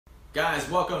Guys,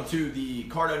 welcome to the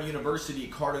Cardone University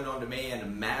Cardone On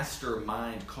Demand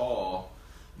Mastermind call.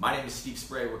 My name is Steve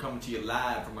Spray. We're coming to you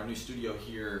live from our new studio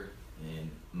here in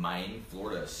Miami,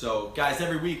 Florida. So guys,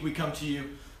 every week we come to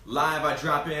you live. I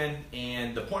drop in,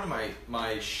 and the point of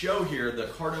my show here, the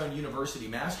Cardone University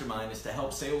Mastermind, is to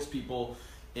help salespeople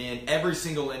in every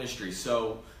single industry.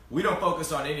 So we don't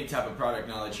focus on any type of product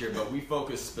knowledge here, but we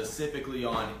focus specifically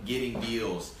on getting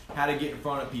deals, how to get in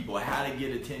front of people, how to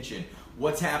get attention,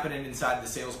 what's happening inside the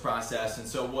sales process. And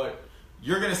so what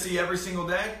you're going to see every single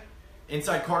day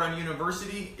inside Cardone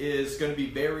University is going to be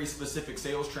very specific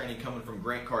sales training coming from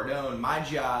Grant Cardone. My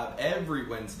job every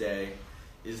Wednesday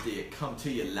is to come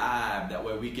to you live. That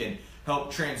way we can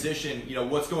help transition,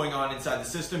 what's going on inside the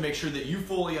system, make sure that you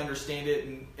fully understand it,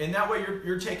 and that way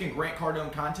you're taking Grant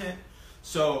Cardone content.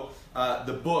 So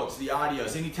the books, the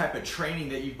audios, any type of training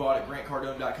that you've bought at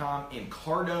grantcardone.com and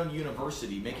Cardone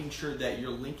University, making sure that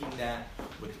you're linking that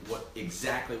with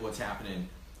exactly what's happening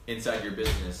inside your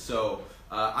business. So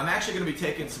I'm actually going to be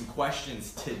taking some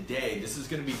questions today. This is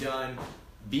going to be done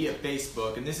via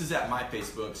Facebook, and this is at my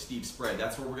Facebook, Steve Spread.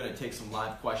 That's where we're going to take some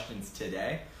live questions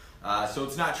today. So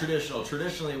it's not traditional.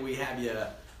 Traditionally, we have you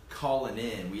calling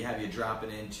in. We have you dropping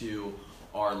into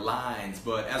our lines.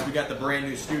 But as we got the brand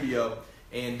new studio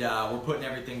and we're putting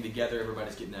everything together,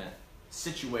 everybody's getting that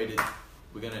situated,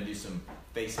 we're going to do some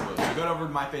Facebook. So go over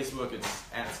to my Facebook. It's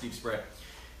at Steve Spread.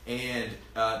 And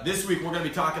this week, we're going to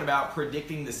be talking about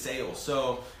predicting the sale.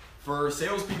 So for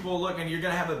salespeople, look, and you're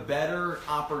going to have a better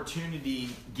opportunity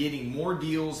getting more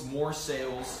deals, more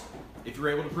sales, if you're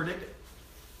able to predict it.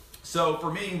 So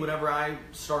for me, whenever I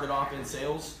started off in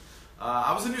sales,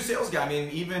 I was a new sales guy. I mean,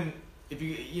 even if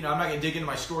I'm not going to dig into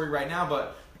my story right now,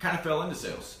 but I kind of fell into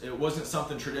sales. It wasn't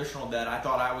something traditional that I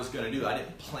thought I was going to do. I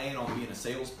didn't plan on being a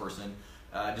salesperson.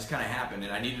 It just kind of happened,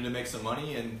 and I needed to make some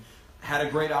money and had a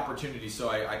great opportunity. So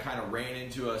I kind of ran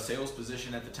into a sales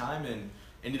position at the time and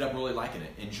ended up really liking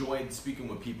it. Enjoyed speaking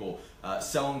with people,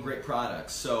 selling great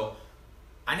products. So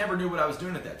I never knew what I was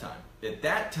doing at that time. At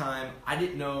that time, I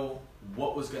didn't know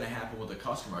what was going to happen with a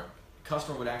customer. A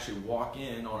customer would actually walk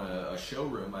in on a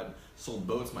showroom. I sold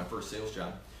boats, my first sales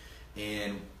job,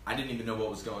 and I didn't even know what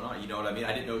was going on. You know what I mean?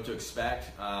 I didn't know what to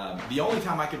expect. The only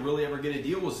time I could really ever get a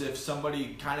deal was if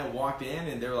somebody kind of walked in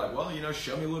and they're like, well,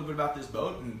 show me a little bit about this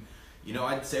boat. And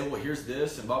I'd say, well, here's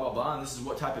this and blah, blah, blah, and this is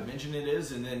what type of engine it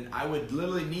is. And then I would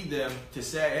literally need them to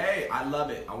say, hey, I love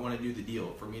it. I want to do the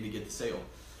deal for me to get the sale.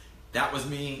 That was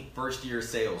me, first year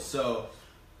sales. So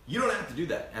you don't have to do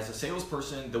that. As a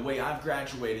salesperson, the way I've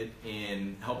graduated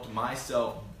and helped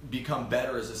myself become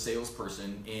better as a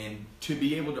salesperson and to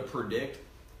be able to predict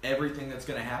everything that's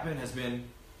going to happen has been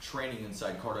training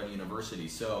inside Cardone University.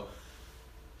 So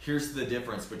here's the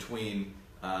difference between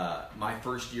my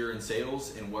first year in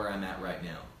sales and where I'm at right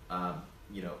now.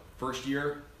 First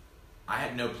year, I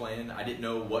had no plan. I didn't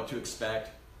know what to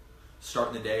expect.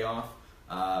 Starting the day off,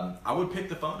 I would pick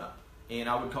the phone up and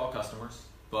I would call customers,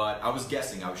 but I was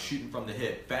guessing. I was shooting from the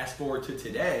hip. Fast forward to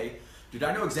today, dude,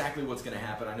 I know exactly what's going to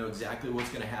happen. I know exactly what's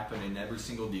going to happen in every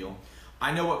single deal.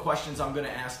 I know what questions I'm going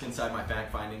to ask inside my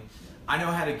fact finding. I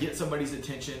know how to get somebody's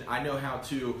attention. I know how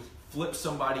to flip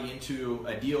somebody into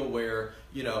a deal where,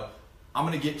 I'm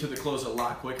going to get to the close a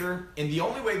lot quicker. And the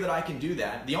only way that I can do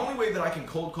that, the only way that I can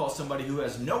cold call somebody who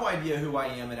has no idea who I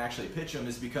am and actually pitch them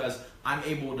is because I'm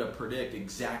able to predict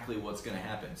exactly what's going to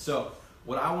happen. So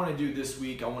what I want to do this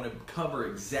week, I want to cover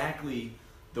exactly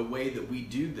the way that we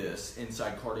do this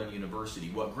inside Cardone University.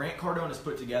 What Grant Cardone has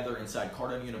put together inside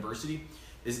Cardone University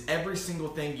is every single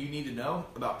thing you need to know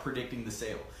about predicting the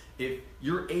sale. If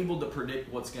you're able to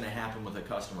predict what's going to happen with a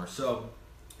customer. So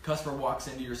customer walks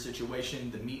into your situation,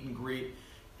 the meet and greet.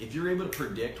 If you're able to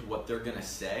predict what they're going to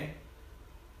say,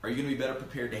 are you going to be better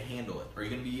prepared to handle it? Are you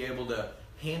going to be able to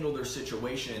handle their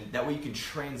situation? That way you can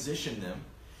transition them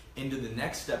into the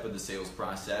next step of the sales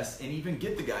process and even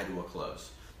get the guy to a close.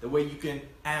 The way you can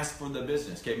ask for the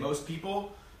business. Okay, most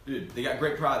people, dude, they got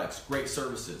great products, great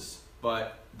services,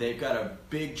 but they've got a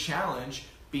big challenge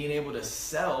being able to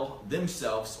sell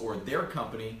themselves or their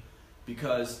company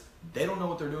because they don't know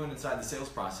what they're doing inside the sales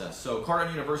process. So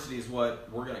Cardone University is what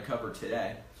we're going to cover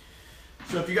today.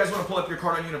 So if you guys want to pull up your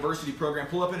Cardone University program,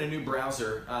 pull up in a new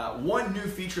browser. One new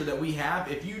feature that we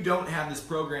have, if you don't have this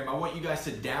program, I want you guys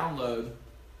to download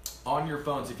on your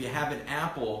phones. If you have an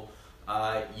Apple,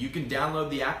 you can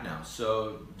download the app now.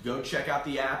 So go check out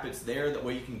the app. It's there. That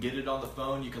way you can get it on the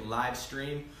phone. You can live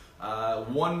stream.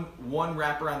 One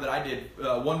wraparound that I did,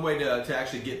 one way to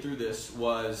actually get through this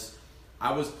was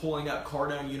I was pulling up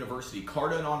Cardone University,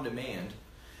 Cardone On Demand,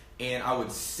 and I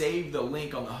would save the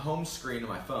link on the home screen of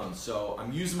my phone. So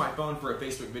I'm using my phone for a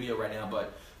Facebook video right now,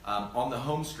 but On the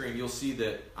home screen, you'll see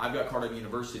that I've got Cardone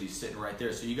University sitting right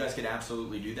there. So you guys can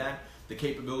absolutely do that. The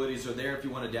capabilities are there. If you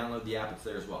want to download the app, it's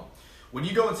there as well. When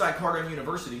you go inside Cardone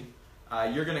University,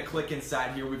 you're going to click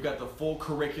inside here. We've got the full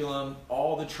curriculum,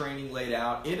 all the training laid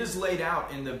out. It is laid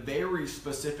out in the very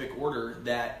specific order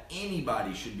that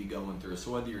anybody should be going through.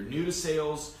 So whether you're new to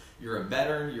sales, you're a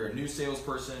veteran, you're a new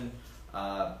salesperson,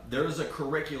 there is a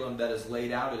curriculum that is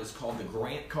laid out. It is called the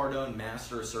Grant Cardone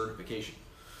Master Certification.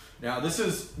 Now, this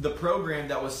is the program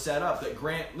that was set up that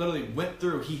Grant literally went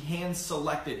through. He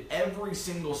hand-selected every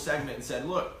single segment and said,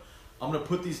 look, I'm going to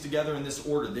put these together in this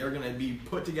order. They're going to be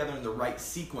put together in the right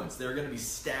sequence. They're going to be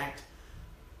stacked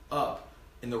up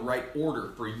in the right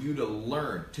order for you to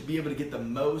learn, to be able to get the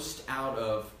most out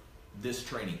of this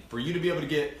training, for you to be able to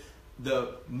get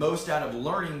the most out of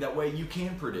learning. That way you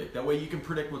can predict. That way you can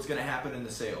predict what's going to happen in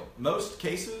the sale. Most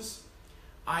cases,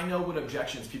 I know what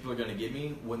objections people are going to give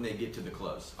me when they get to the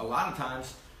close. A lot of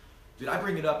times, dude, I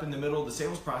bring it up in the middle of the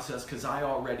sales process because I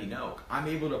already know. I'm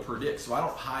able to predict, so I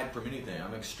don't hide from anything.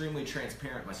 I'm extremely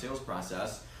transparent in my sales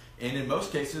process. And in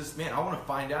most cases, man, I want to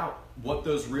find out what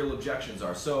those real objections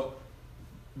are. So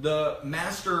the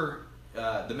master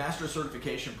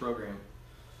certification program,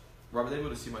 Rob, are they able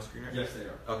to see my screen right now? Yes, they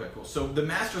are. Okay, cool. So the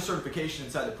master certification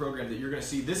inside the program that you're going to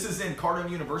see, this is in Cardone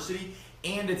University,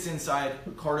 and it's inside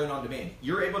Cardone On Demand.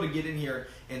 You're able to get in here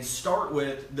and start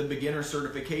with the beginner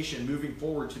certification, moving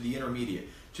forward to the intermediate,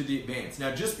 to the advanced.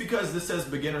 Now, just because this says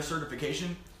beginner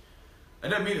certification,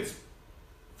 that doesn't mean it's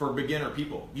for beginner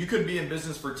people. You could be in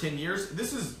business for 10 years.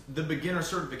 This is the beginner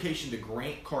certification to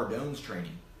Grant Cardone's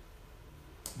training.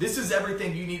 This is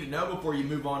everything you need to know before you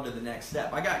move on to the next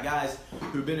step. I got guys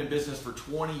who've been in business for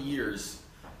 20 years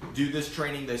do this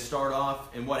training. They start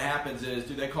off, and what happens is,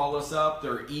 do they call us up,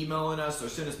 they're emailing us, they're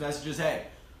sending us messages, hey,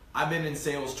 I've been in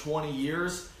sales 20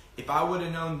 years. If I would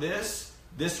have known this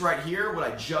right here, what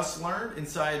I just learned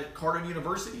inside Cardone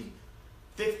University,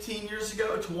 15 years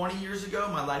ago, 20 years ago,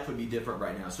 my life would be different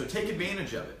right now. So take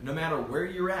advantage of it, no matter where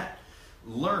you're at.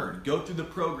 Learn, go through the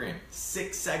program,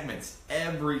 6 segments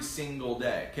every single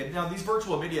day. Okay, now these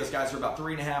virtual videos, guys, are about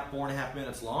 3.5, 4.5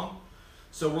 minutes long.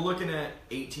 So we're looking at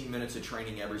 18 minutes of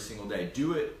training every single day.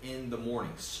 Do it in the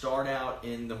morning. Start out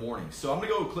in the morning. So I'm going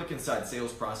to go click inside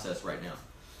sales process right now.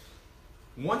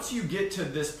 Once you get to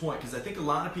this point, because I think a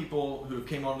lot of people who have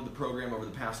came onto the program over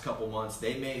the past couple months,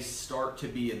 they may start to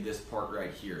be in this part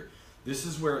right here. This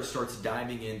is where it starts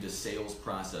diving into sales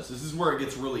process. This is where it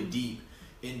gets really deep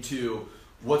into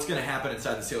what's going to happen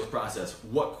inside the sales process.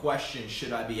 What questions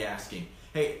should I be asking?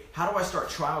 Hey, how do I start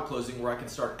trial closing where I can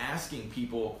start asking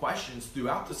people questions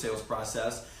throughout the sales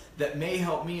process that may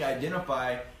help me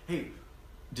identify, hey,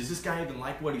 does this guy even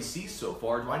like what he sees so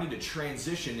far? Do I need to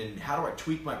transition, and how do I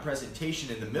tweak my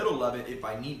presentation in the middle of it if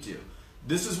I need to?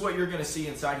 This is what you're going to see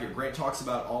inside here. Grant talks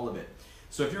about all of it.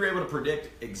 So if you're able to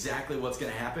predict exactly what's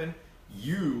going to happen,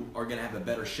 you are going to have a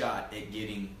better shot at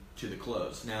getting to the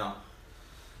close. Now,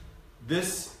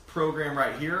 this program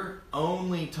right here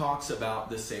only talks about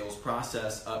the sales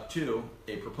process up to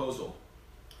a proposal,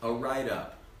 a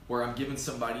write-up, where I'm giving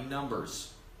somebody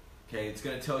numbers. Okay, it's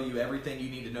going to tell you everything you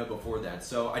need to know before that.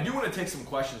 So I do want to take some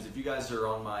questions. If you guys are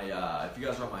on my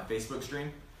Facebook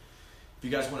stream, if you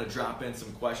guys want to drop in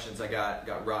some questions, I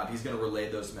got Rob. He's going to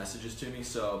relay those messages to me.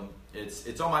 So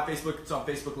it's on my Facebook. It's on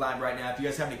Facebook Live right now. If you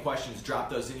guys have any questions, drop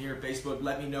those in here. Facebook,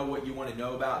 let me know what you want to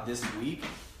know about this week,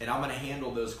 and I'm going to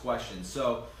handle those questions.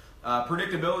 So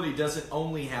predictability doesn't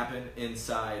only happen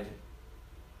inside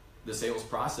the sales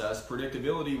process.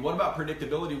 Predictability, what about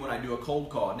predictability when I do a cold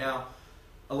call? Now,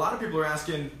 a lot of people are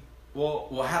asking, well,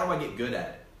 how do I get good at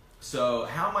it? So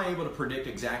how am I able to predict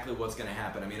exactly what's going to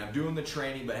happen? I mean, I'm doing the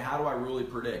training, but how do I really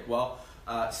predict? Well,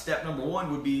 step number 1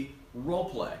 would be role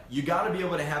play. You got to be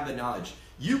able to have the knowledge.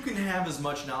 You can have as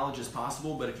much knowledge as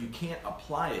possible, but if you can't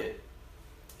apply it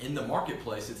in the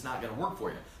marketplace, it's not going to work for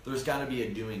you. There's got to be a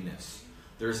doing this.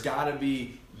 There's got to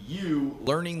be you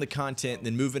learning the content,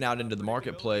 then moving out into the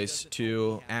marketplace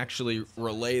to actually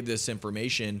relay this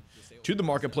information to the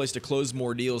marketplace to close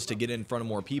more deals, to get in front of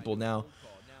more people. Now,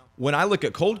 when I look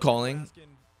at cold calling,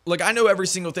 like, I know every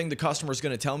single thing the customer is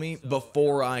going to tell me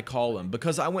before I call them,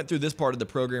 because I went through this part of the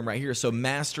program right here. So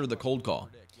master the cold call.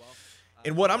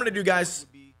 And what I'm going to do, guys,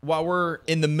 while we're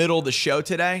in the middle of the show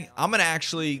today, I'm going to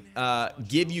actually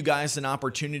give you guys an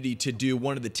opportunity to do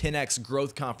one of the 10X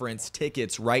Growth Conference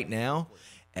tickets right now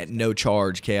at no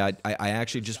charge. Okay, I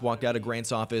actually just walked out of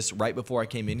Grant's office right before I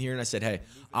came in here, and I said, hey,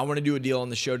 I want to do a deal on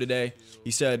the show today.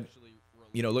 He said,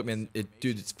 you know, look, man,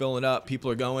 dude, it's filling up.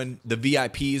 People are going. The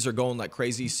VIPs are going like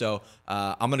crazy. So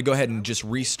I'm going to go ahead and just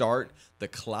restart the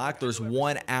clock. There's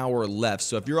 1 hour left.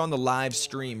 So if you're on the live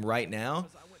stream right now,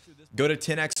 Go to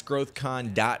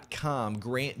 10xgrowthcon.com.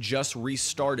 Grant just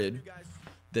restarted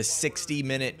the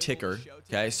 60-minute ticker.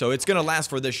 Okay, so it's going to last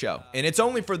for this show. And it's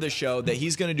only for this show that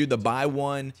he's going to do the buy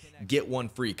one, get one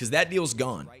free, because that deal's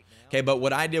gone. Okay, but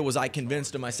what I did was I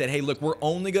convinced him. I said, hey, look, we're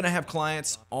only going to have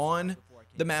clients on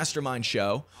the Mastermind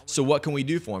show. So what can we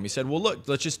do for him? He said, well, look,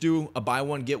 let's just do a buy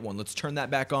one, get one. Let's turn that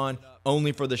back on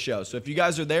only for the show. So if you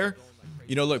guys are there,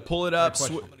 you know, look, pull it up,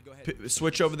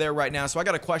 switch over there right now. So I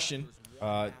got a question.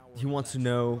 He wants to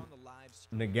know,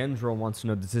 Nagendra wants to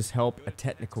know, does this help a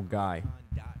technical guy?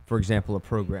 For example, a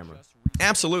programmer.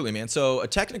 Absolutely, man. So a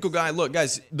technical guy, look,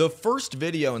 guys, the first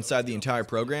video inside the entire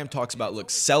program talks about, look,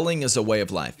 selling is a way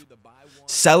of life.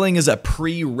 Selling is a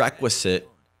prerequisite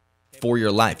for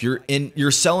your life.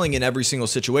 You're selling in every single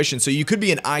situation. So you could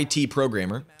be an IT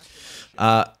programmer.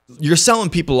 You're selling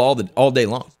people all day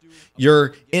long.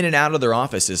 You're in and out of their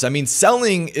offices. I mean,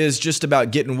 selling is just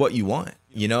about getting what you want.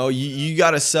 You know, you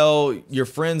got to sell your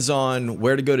friends on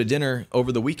where to go to dinner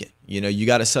over the weekend. You know, you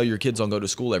got to sell your kids on go to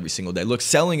school every single day. Look,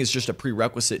 selling is just a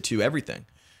prerequisite to everything.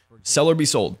 Sell or be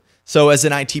sold. So as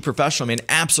an IT professional, man,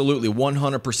 absolutely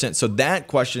 100%. So that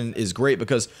question is great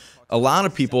because a lot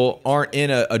of people aren't in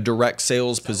a direct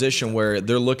sales position where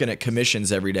they're looking at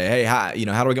commissions every day. Hey, how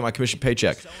do I get my commission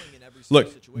paycheck?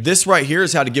 Look, this right here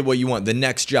is how to get what you want, the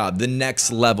next job, the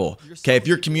next level. Okay, if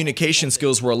your communication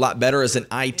skills were a lot better as an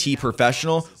IT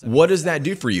professional, what does that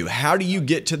do for you? How do you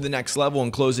get to the next level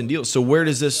and closing deals? So where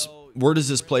does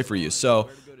this play for you? So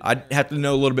I'd have to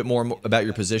know a little bit more about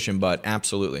your position, but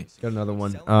absolutely. Got another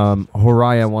one.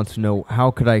 Horaya wants to know,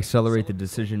 how could I accelerate the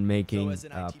decision-making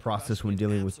process when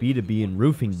dealing with B2B and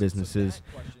roofing businesses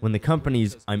when the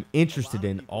companies I'm interested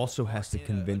in also has to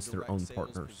convince their own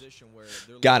partners?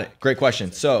 Got it. Great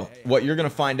question. So what you're going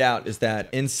to find out is that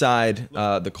inside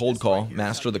the cold call,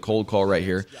 master the cold call right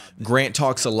here, Grant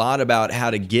talks a lot about how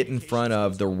to get in front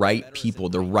of the right people,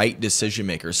 the right decision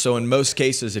makers. So in most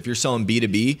cases, if you're selling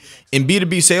B2B, in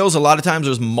B2B sales, a lot of times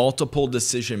there's multiple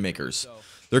decision makers.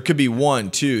 There could be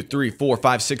 1, 2, 3, 4,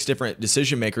 5, 6 different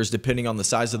decision makers depending on the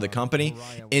size of the company.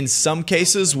 In some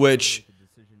cases, which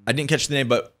I didn't catch the name,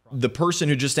 but the person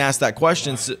who just asked that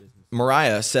question,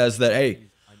 Mariah, says that, hey,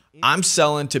 I'm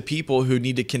selling to people who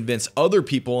need to convince other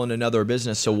people in another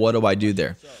business. So what do I do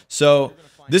there? So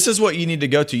this is what you need to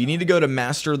go to. You need to go to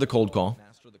Master the Cold Call.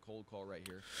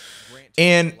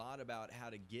 And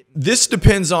this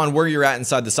depends on where you're at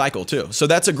inside the cycle too. So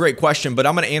that's a great question, but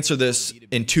I'm going to answer this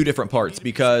in 2 different parts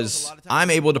because I'm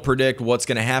able to predict what's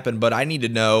going to happen, but I need to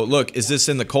know, look, is this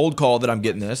in the cold call that I'm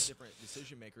getting this?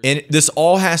 And this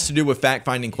all has to do with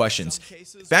fact-finding questions.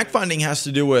 Fact-finding has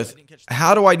to do with,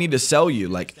 how do I need to sell you?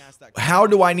 Like, how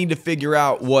do I need to figure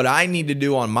out what I need to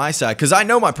do on my side? Because I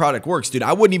know my product works, dude.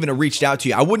 I wouldn't even have reached out to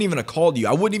you. I wouldn't even have called you.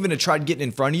 I wouldn't even have tried getting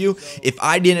in front of you if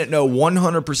I didn't know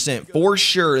 100% for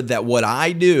sure that what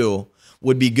I do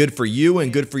would be good for you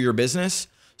and good for your business.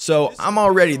 So I'm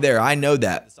already there. I know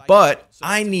that. But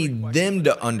I need them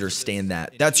to understand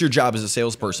that. That's your job as a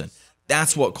salesperson.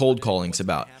 That's what cold calling's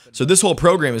about. So this whole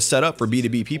program is set up for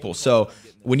B2B people. So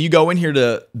when you go in here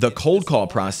to the cold call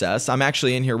process, I'm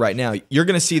actually in here right now, you're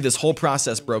going to see this whole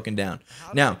process broken down.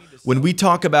 Now, when we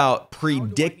talk about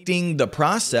predicting the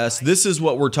process, this is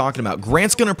what we're talking about.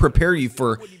 Grant's going to prepare you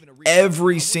for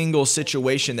every single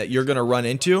situation that you're going to run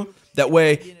into. That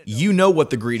way, you know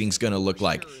what the greeting's going to look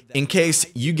like in case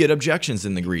you get objections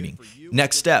in the greeting.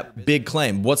 Next step, big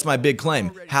claim. What's my big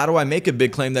claim? How do I make a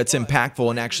big claim that's impactful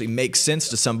and actually makes sense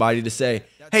to somebody to say,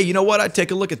 hey, you know what? I'd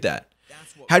take a look at that.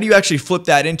 How do you actually flip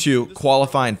that into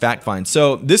qualify and fact find?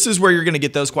 So this is where you're going to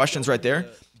get those questions right there.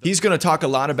 He's going to talk a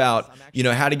lot about,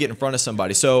 how to get in front of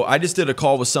somebody. So I just did a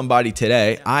call with somebody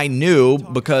today. I knew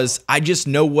because I just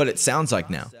know what it sounds like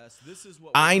now.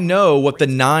 I know what the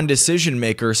non-decision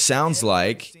maker sounds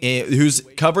like, who's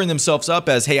covering themselves up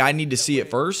as, hey, I need to see it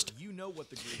first.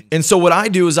 And so what I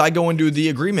do is I go into the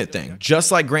agreement thing,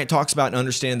 just like Grant talks about and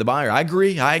understanding the buyer. I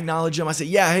agree. I acknowledge him. I say,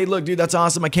 yeah, hey, look, dude, that's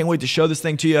awesome. I can't wait to show this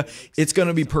thing to you. It's going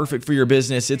to be perfect for your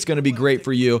business. It's going to be great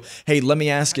for you. Hey, let me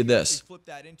ask you this.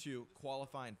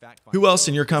 Who else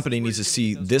in your company needs to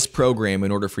see this program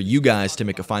in order for you guys to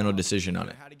make a final decision on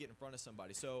it?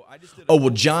 Oh, well,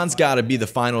 John's got to be the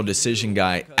final decision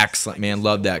guy. Excellent, man.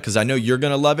 Love that because I know you're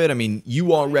going to love it. I mean,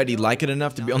 you already like it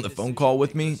enough to be on the phone call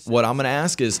with me. What I'm going to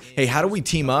ask is, hey, how do we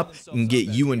team up and get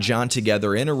you and John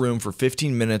together in a room for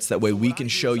 15 minutes? That way we can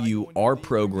show you our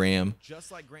program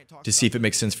to see if it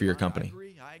makes sense for your company.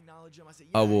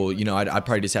 Oh, well, I'd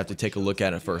probably just have to take a look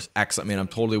at it first. Excellent, man. I'm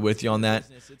totally with you on that.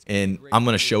 And I'm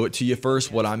going to show it to you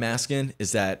first. What I'm asking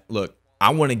is that, look, I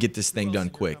want to get this thing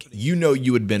done quick. You know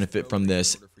you would benefit from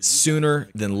this sooner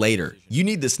than later. You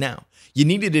need this now. You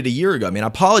needed it a year ago. I mean, I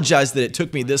apologize that it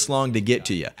took me this long to get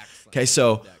to you. Okay,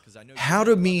 so how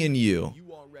do me and you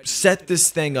set this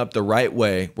thing up the right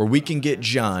way where we can get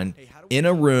John in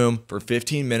a room for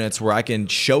 15 minutes where I can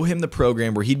show him the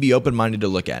program where he'd be open-minded to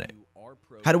look at it?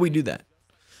 How do we do that?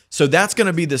 So that's going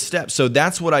to be the step. So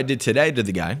that's what I did today to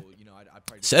the guy.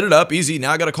 Set it up, easy.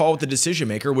 Now I got to call with the decision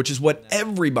maker, which is what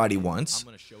everybody wants.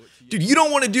 Dude, I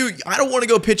don't want to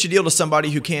go pitch a deal to somebody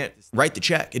who can't write the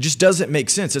check. It just doesn't make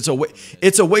sense. It's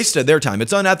a waste of their time.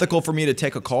 It's unethical for me to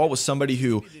take a call with somebody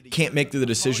who can't make the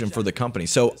decision for the company.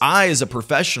 So I, as a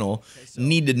professional,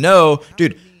 need to know,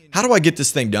 dude, how do I get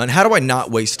this thing done? How do I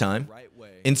not waste time?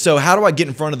 And so how do I get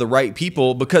in front of the right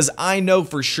people? Because I know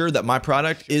for sure that my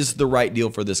product is the right deal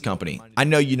for this company. I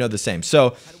know you know the same.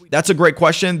 So that's a great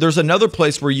question. There's another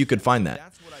place where you could find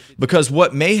that. Because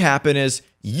what may happen is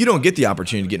you don't get the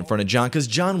opportunity to get in front of John because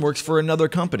John works for another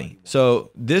company.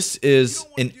 So this is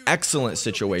an excellent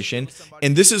situation.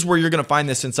 And this is where you're going to find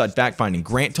this inside fact finding.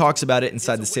 Grant talks about it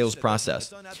inside the sales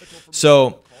process.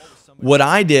 So what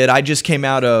I did, I just came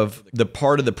out of the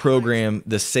part of the program,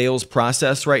 the sales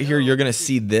process right here. You're going to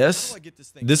see this.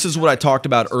 This is what I talked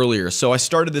about earlier. So I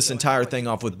started this entire thing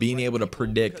off with being able to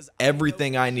predict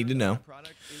everything I need to know.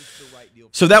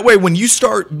 So that way, when you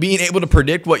start being able to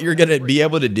predict what you're going to be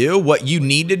able to do, what you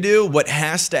need to do, what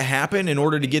has to happen in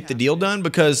order to get the deal done,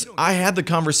 because I had the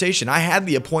conversation. I had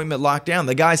the appointment locked down.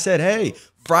 The guy said, hey,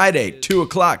 Friday, 2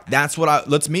 o'clock,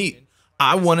 let's meet.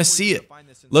 I want to see it.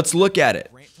 Let's look at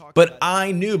it. But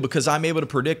I knew, because I'm able to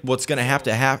predict what's going to have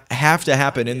to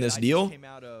happen in this deal,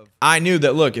 I knew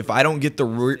that, look, if I don't get the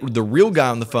real guy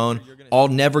on the phone, I'll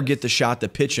never get the shot to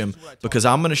pitch him, because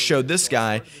I'm going to show this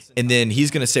guy, and then he's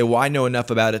going to say, well, I know enough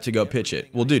about it to go pitch it.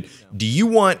 Well, dude, do you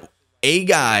want a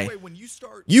guy?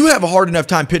 You have a hard enough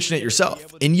time pitching it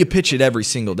yourself, and you pitch it every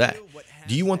single day.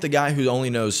 Do you want the guy who only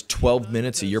knows 12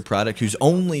 minutes of your product, who's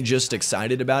only just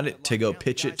excited about it, to go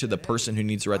pitch it to the person who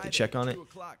needs to write the check on it?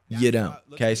 You don't.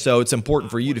 Okay, so it's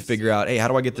important for you to figure out, hey, how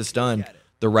do I get this done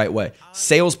the right way?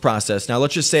 Sales process. Now,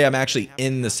 let's just say I'm actually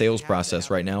in the sales process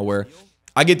right now where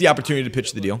I get the opportunity to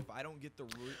pitch the deal.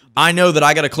 I know that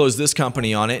I got to close this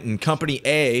company on it, and company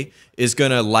A is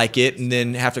going to like it and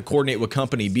then have to coordinate with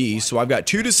company B. So I've got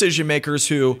two decision makers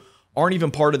who aren't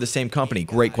even part of the same company.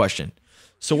 Great question.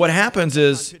 So what happens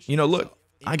is, look,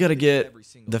 I got to get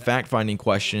the fact-finding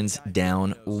questions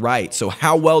down right. So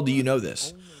how well do you know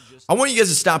this? I want you guys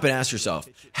to stop and ask yourself,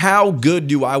 how good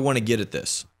do I want to get at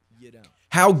this?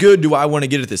 How good do I want to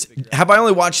get at this? Have I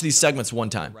only watched these segments one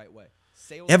time?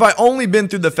 Have I only been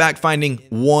through the fact-finding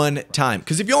one time?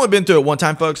 Because if you only been through it one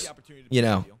time, folks,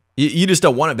 you just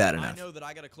don't want it bad enough.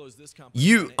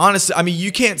 You honestly,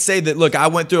 you can't say that, look, I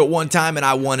went through it one time and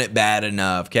I want it bad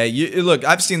enough, okay? Look,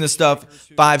 I've seen this stuff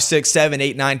 5, 6, 7,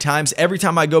 8, 9 times. Every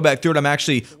time I go back through it, I'm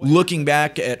actually looking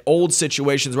back at old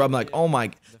situations where I'm like, oh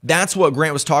my, that's what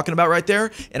Grant was talking about right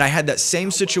there. And I had that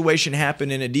same situation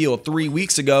happen in a deal 3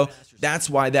 weeks ago. That's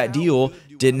why that deal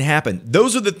didn't happen.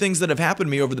 Those are the things that have happened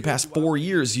to me over the past 4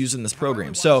 years using this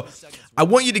program. So I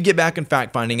want you to get back in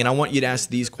fact finding, and I want you to ask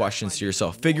these questions to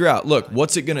yourself. Figure out, look,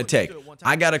 what's it going to take?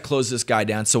 I got to close this guy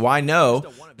down. So I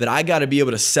know that I got to be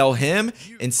able to sell him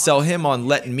and sell him on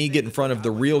letting me get in front of the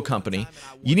real company.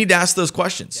 You need to ask those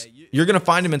questions. You're going to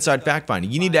find them inside fact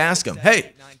finding. You need to ask them,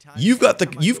 hey, you've got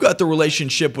the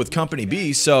relationship with company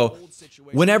B. So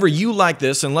whenever you like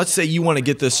this, and let's say you want to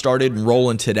get this started and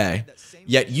rolling today,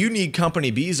 yet you need company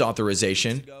B's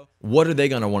authorization, what are they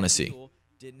going to want to see?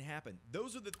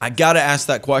 I got to ask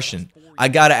that question. I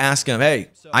got to ask them, hey,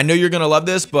 I know you're going to love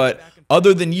this, but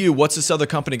other than you, what's this other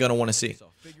company going to want to see?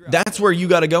 That's where you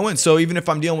got to go in. So even if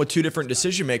I'm dealing with two different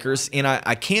decision makers and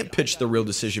I can't pitch the real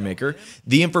decision maker,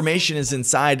 the information is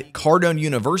inside Cardone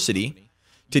University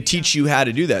to teach you how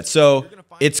to do that. So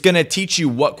it's going to teach you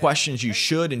what questions you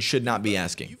should and should not be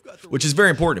asking, which is very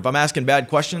important. If I'm asking bad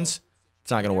questions,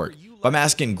 it's not going to work. If I'm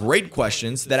asking great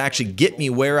questions that actually get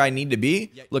me where I need to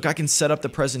be, look, I can set up the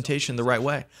presentation the right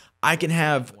way. I can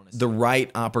have the right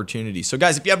opportunity. So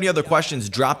guys, if you have any other questions,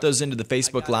 drop those into the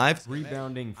Facebook Live.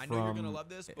 Rebounding from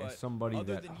somebody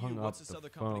that hung up the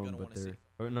phone, but they're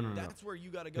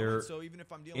they're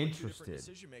interested,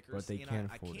 but they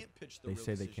can't afford it. They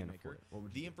say they can't afford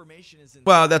it.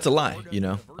 Well, that's a lie.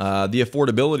 The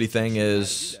affordability thing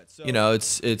is,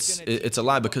 it's a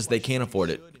lie because they can't afford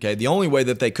it. Okay, the only way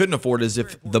that they couldn't afford it is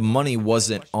if the money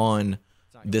wasn't on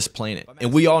this planet,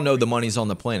 and we all know the money's on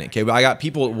the planet. Okay, but I got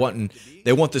people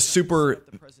they want the super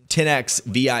 10x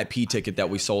VIP ticket that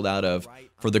we sold out of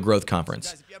for the growth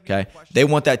conference. Okay, they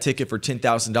want that ticket for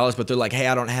 $10,000, but they're like, hey,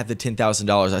 I don't have the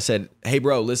 $10,000. I said, hey,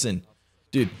 bro, listen,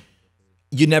 dude,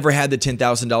 you never had the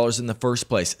 $10,000 in the first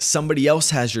place. Somebody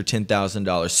else has your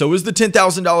 $10,000. So is the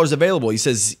 $10,000 available? He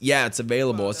says, yeah, it's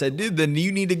available. I said, dude, then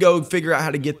you need to go figure out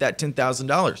how to get that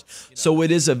 $10,000. So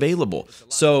it is available.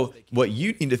 So what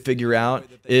you need to figure out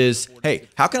is, hey,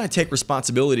 how can I take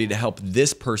responsibility to help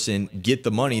this person get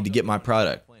the money to get my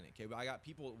product?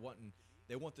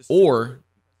 Or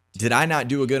did I not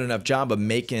do a good enough job of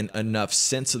making enough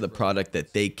sense of the product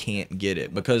that they can't get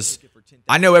it? Because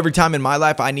I know every time in my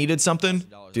life I needed something,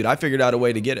 dude, I figured out a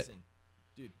way to get it.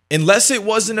 Unless it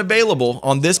wasn't available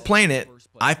on this planet,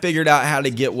 I figured out how to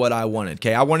get what I wanted.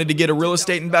 Okay, I wanted to get a real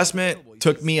estate investment.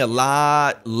 Took me a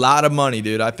lot of money,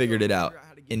 dude. I figured it out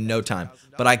in no time.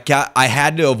 But I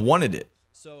had to have wanted it.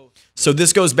 So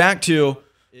this goes back to,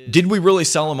 did we really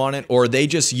sell them on it, or are they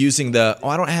just using the, oh,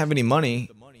 I don't have any money,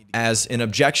 as an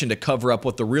objection to cover up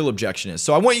what the real objection is?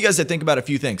 So I want you guys to think about a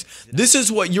few things. This is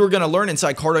what you're going to learn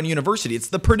inside Cardone University. It's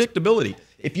the predictability.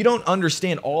 If you don't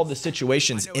understand all the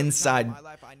situations inside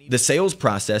the sales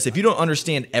process, if you don't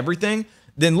understand everything,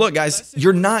 then look, guys,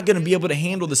 you're not going to be able to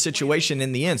handle the situation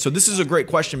in the end. So this is a great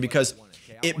question because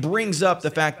it brings up the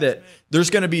fact that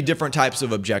there's going to be different types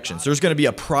of objections. There's going to be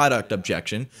a product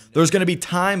objection. There's going to be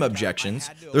time objections.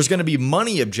 There's going to be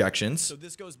money objections.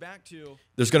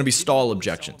 There's going to be stall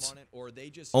objections.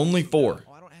 Only 4.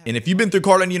 And if you've been through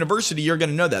Cardone University, you're going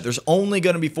to know that. There's only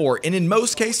going to be 4. And in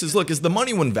most cases, look, is the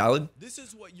money one valid?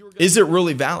 Is it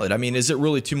really valid? I mean, is it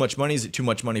really too much money? Is it too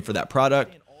much money for that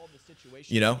product?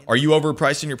 You know, are you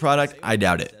overpricing your product? I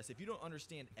doubt it.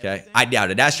 Okay, I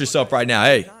doubt it. Ask yourself right now,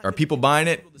 hey, are people buying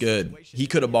it? Good. He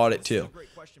could have bought it too.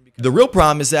 The real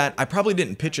problem is that I probably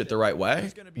didn't pitch it the right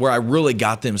way where I really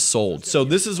got them sold. So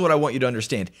this is what I want you to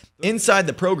understand. Inside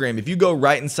the program, if you go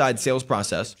right inside sales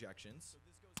process,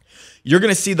 you're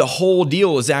going to see the whole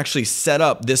deal is actually set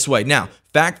up this way. Now,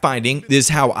 fact finding is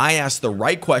how I ask the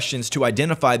right questions to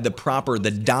identify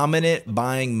the dominant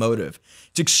buying motive.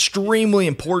 It's extremely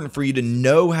important for you to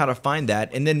know how to find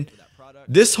that. And then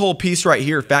this whole piece right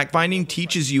here, fact finding,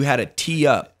 teaches you how to tee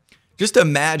up. Just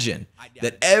imagine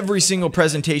that every single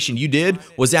presentation you did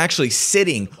was actually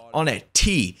sitting on a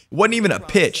tee. It wasn't even a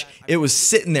pitch. It was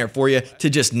sitting there for you to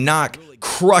just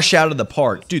crush out of the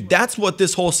park. Dude, that's what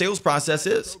this whole sales process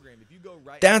is.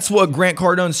 That's what Grant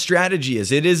Cardone's strategy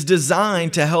is. It is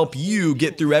designed to help you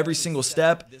get through every single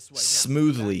step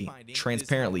smoothly,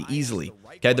 transparently, easily.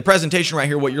 Okay, the presentation right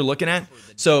here, what you're looking at.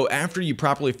 So after you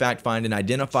properly fact find and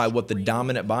identify what the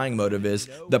dominant buying motive is,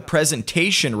 the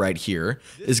presentation right here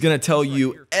is going to tell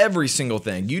you every single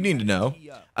thing you need to know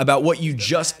about what you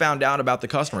just found out about the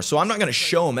customer. So I'm not going to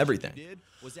show them everything.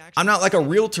 I'm not like a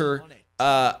realtor,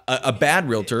 a bad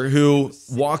realtor who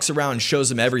walks around and shows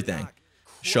them everything.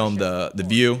 Show them the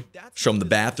view, show them the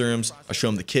bathrooms, I show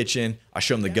them the kitchen, I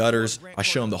show them the gutters, I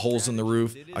show them the holes in the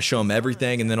roof, I show them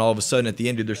everything, and then all of a sudden at the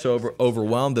end, dude, they're so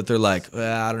overwhelmed that they're like,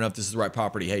 I don't know if this is the right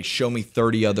property. Hey, show me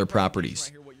 30 other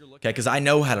properties. Okay, because I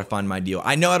know how to find my deal.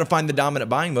 I know how to find the dominant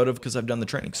buying motive because I've done the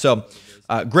training. So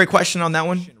great question on that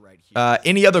one.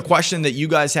 Any other question that you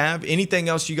guys have? Anything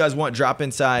else you guys want, drop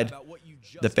inside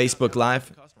the Facebook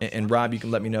Live. And Rob, you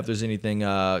can let me know if there's anything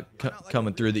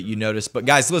coming through that you noticed. But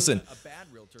guys, listen.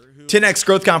 10X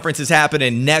Growth Conference is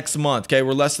happening next month. Okay,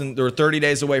 we're 30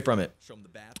 days away from it.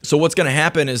 So what's going to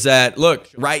happen is that, look,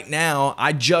 right now,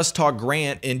 I just talked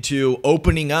Grant into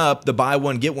opening up the buy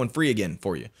one, get one free again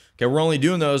for you. Okay, we're only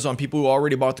doing those on people who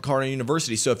already bought the Cardone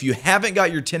University. So if you haven't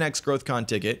got your 10X GrowthCon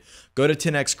ticket, go to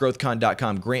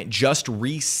 10xgrowthcon.com. Grant just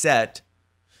reset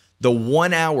the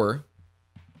 1 hour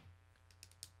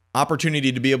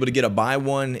opportunity to be able to get a buy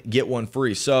one, get one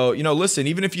free. So, you know, listen,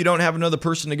 even if you don't have another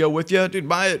person to go with you, dude,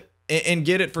 buy it and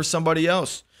get it for somebody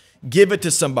else. Give it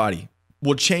to somebody.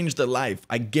 Will change the life.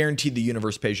 I guarantee the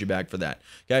universe pays you back for that.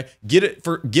 Okay? Get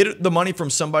the money from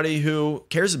somebody who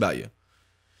cares about you.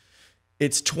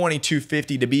 It's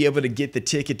 $22.50 to be able to get the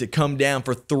ticket to come down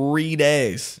for 3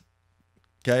 days.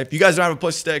 Okay? If you guys don't have a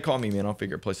place to stay, call me, man. I'll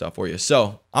figure a place out for you.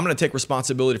 So I'm going to take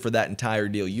responsibility for that entire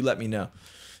deal. You let me know.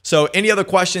 So any other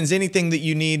questions, anything that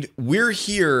you need, we're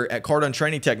here at Cardone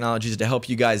Training Technologies to help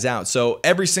you guys out. So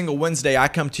every single Wednesday, I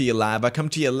come to you live. I come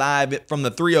to you live from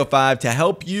the 305 to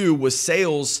help you with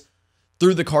sales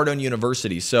through the Cardone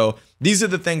University. So these are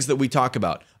the things that we talk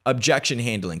about: objection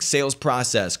handling, sales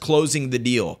process, closing the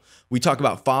deal. We talk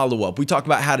about follow-up. We talk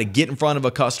about how to get in front of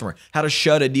a customer, how to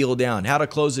shut a deal down, how to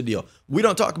close a deal. We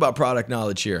don't talk about product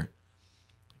knowledge here,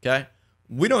 okay?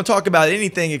 We don't talk about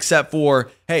anything except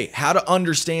for, hey, how to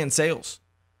understand sales.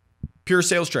 Pure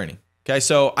sales training. Okay,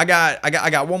 so I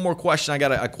got one more question. I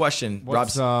got a question.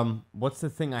 What's the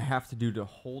thing I have to do to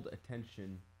hold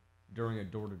attention during a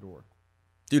door-to-door?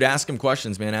 Dude, ask him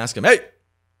questions, man. Ask him, hey,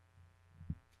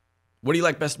 What do you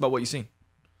like best about what you've seen?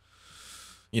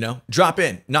 Drop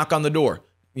in, knock on the door,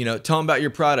 tell them about your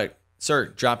product. Sir,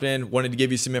 dropped in, wanted to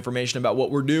give you some information about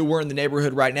what we're doing. We're in the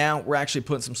neighborhood right now. We're actually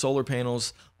putting some solar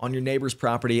panels on your neighbor's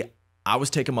property. I was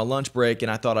taking my lunch break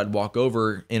and I thought I'd walk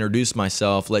over, introduce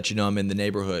myself, let you know I'm in the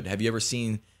neighborhood. Have you ever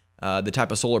seen the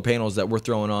type of solar panels that we're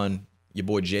throwing on your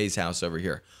boy Jay's house over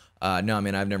here? No,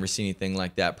 man, I've never seen anything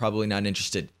like that. Probably not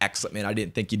interested. Excellent, man. I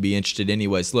didn't think you'd be interested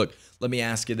anyways. Look, let me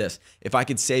ask you this. If I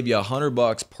could save you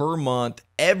 $100 per month,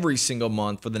 every single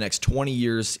month for the next 20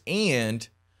 years and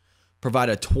provide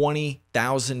a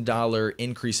 $20,000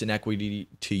 increase in equity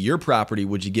to your property,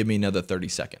 would you give me another 30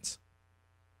 seconds?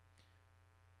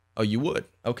 Oh, you would?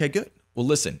 Okay, good. Well,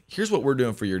 listen, here's what we're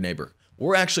doing for your neighbor.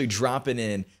 We're actually dropping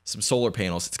in some solar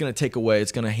panels. It's going to take away,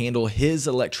 it's going to handle his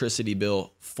electricity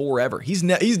bill forever. He's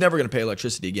never going to pay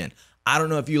electricity again. I don't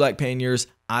know if you like paying yours.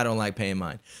 I don't like paying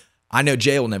mine. I know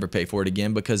Jay will never pay for it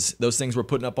again because those things we're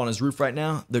putting up on his roof right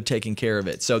now, they're taking care of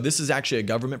it. So this is actually a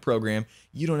government program.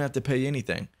 You don't have to pay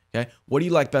anything. Okay. What do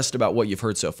you like best about what you've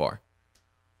heard so far?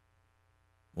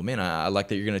 Well, man, I like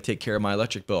that you're going to take care of my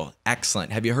electric bill.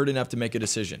 Excellent. Have you heard enough to make a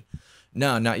decision?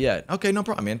 No, not yet. Okay, no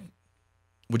problem, man.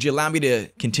 Would you allow me to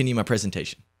continue my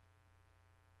presentation?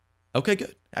 Okay,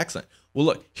 good. Excellent. Well,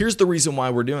 look, here's the reason why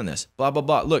we're doing this. Blah, blah,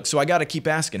 blah. Look, so I got to keep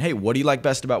asking, hey, what do you like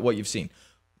best about what you've seen?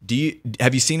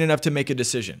 Have you seen enough to make a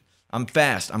decision? I'm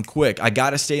fast. I'm quick. I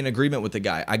got to stay in agreement with the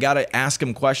guy. I got to ask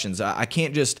him questions. I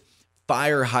can't just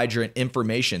fire hydrant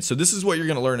information. So this is what you're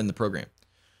going to learn in the program.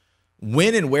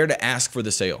 When and where to ask for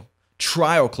the sale.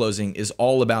 Trial closing is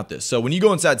all about this. So when you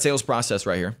go inside sales process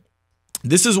right here,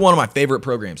 this is one of my favorite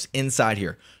programs inside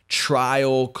here.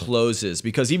 Trial closes.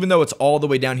 Because even though it's all the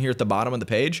way down here at the bottom of the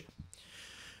page,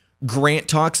 Grant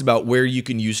talks about where you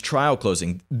can use trial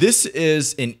closing. This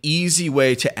is an easy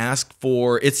way to ask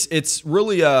for, it's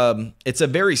really it's a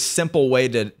very simple way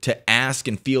to ask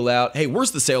and feel out, hey,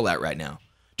 where's the sale at right now?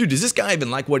 Dude, does this guy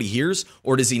even like what he hears,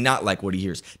 or does he not like what he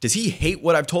hears? Does he hate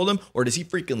what I've told him, or does he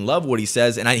freaking love what he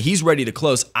says and he's ready to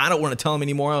close? I don't want to tell him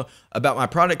anymore about my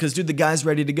product because, dude, the guy's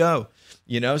ready to go.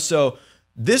 So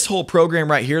this whole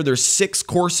program right here, there's 6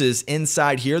 courses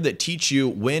inside here that teach you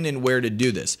when and where to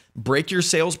do this. Break your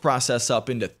sales process up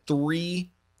into 3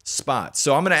 spots.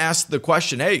 So I'm going to ask the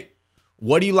question, hey,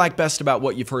 what do you like best about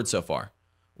what you've heard so far?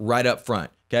 Right up front.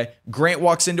 Okay. Grant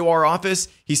walks into our office.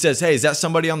 He says, hey, is that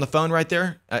somebody on the phone right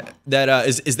there? He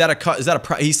said, is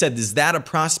that a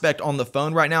prospect on the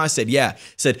phone right now? I said, yeah. He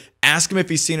said, ask him if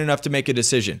he's seen enough to make a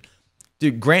decision.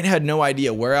 Dude, Grant had no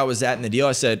idea where I was at in the deal.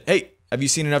 I said, hey, have you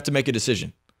seen enough to make a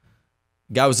decision?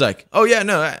 Guy was like, oh yeah,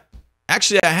 no,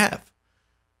 actually I have.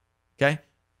 Okay.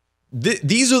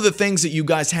 These are the things that you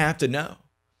guys have to know.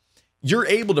 You're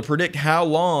able to predict how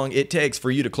long it takes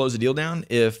for you to close a deal down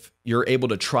if you're able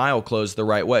to trial close the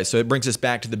right way. So it brings us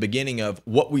back to the beginning of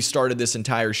what we started this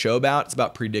entire show about. It's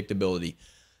about predictability.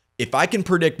 If I can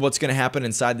predict what's going to happen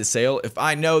inside the sale, if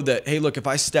I know that, hey, look, if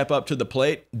I step up to the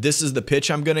plate, this is the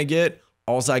pitch I'm going to get.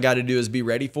 All I got to do is be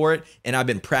ready for it. And I've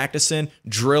been practicing,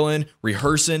 drilling,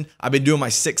 rehearsing. I've been doing my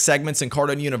 6 segments in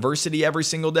Cardone University every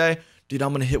single day. Dude, I'm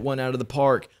going to hit one out of the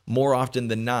park more often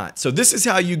than not. So this is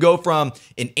how you go from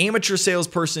an amateur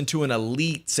salesperson to an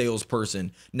elite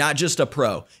salesperson, not just a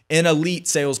pro, an elite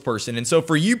salesperson. And so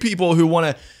for you people who want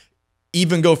to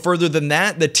even go further than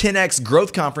that, the 10X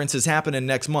Growth Conference is happening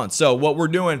next month. So what we're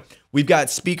doing, we've got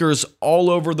speakers all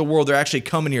over the world. They're actually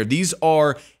coming here. These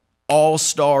are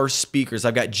all-star speakers.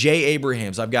 I've got Jay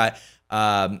Abrahams. I've got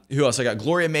who else? I got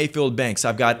Gloria Mayfield Banks.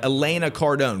 I've got Elena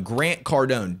Cardone, Grant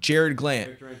Cardone, Jared Glant,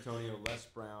 Victor Antonio, Les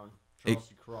Brown,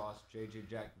 Chelsea Cross, JJ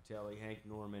Jack Patelli, Hank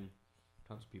Norman,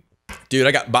 tons of people. Dude,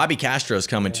 I got Bobby Castro's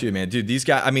coming too, man. Dude, these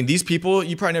guys, these people,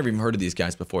 you probably never even heard of these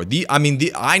guys before.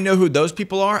 I know who those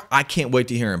people are. I can't wait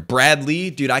to hear him. Brad Lee,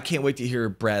 dude, I can't wait to hear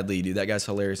Brad Lee, dude. That guy's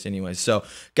hilarious anyway. So,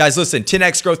 guys, listen,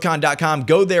 10xgrowthcon.com.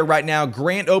 Go there right now.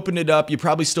 Grant opened it up. You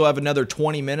probably still have another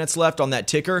 20 minutes left on that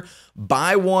ticker.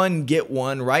 Buy one, get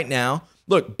one right now.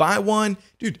 Look, buy one,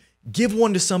 dude. Give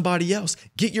one to somebody else.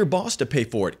 Get your boss to pay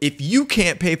for it. If you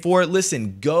can't pay for it,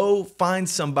 listen, go find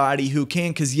somebody who can,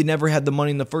 because you never had the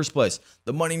money in the first place.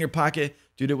 The money in your pocket,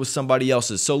 dude, it was somebody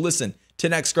else's. So listen,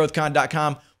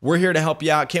 10xgrowthcon.com. We're here to help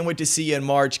you out. Can't wait to see you in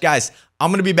March. Guys,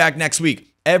 I'm going to be back next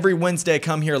week. Every Wednesday,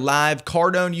 come here live.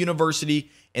 Cardone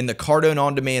University and the Cardone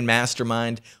On Demand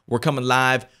Mastermind. We're coming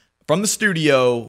live from the studio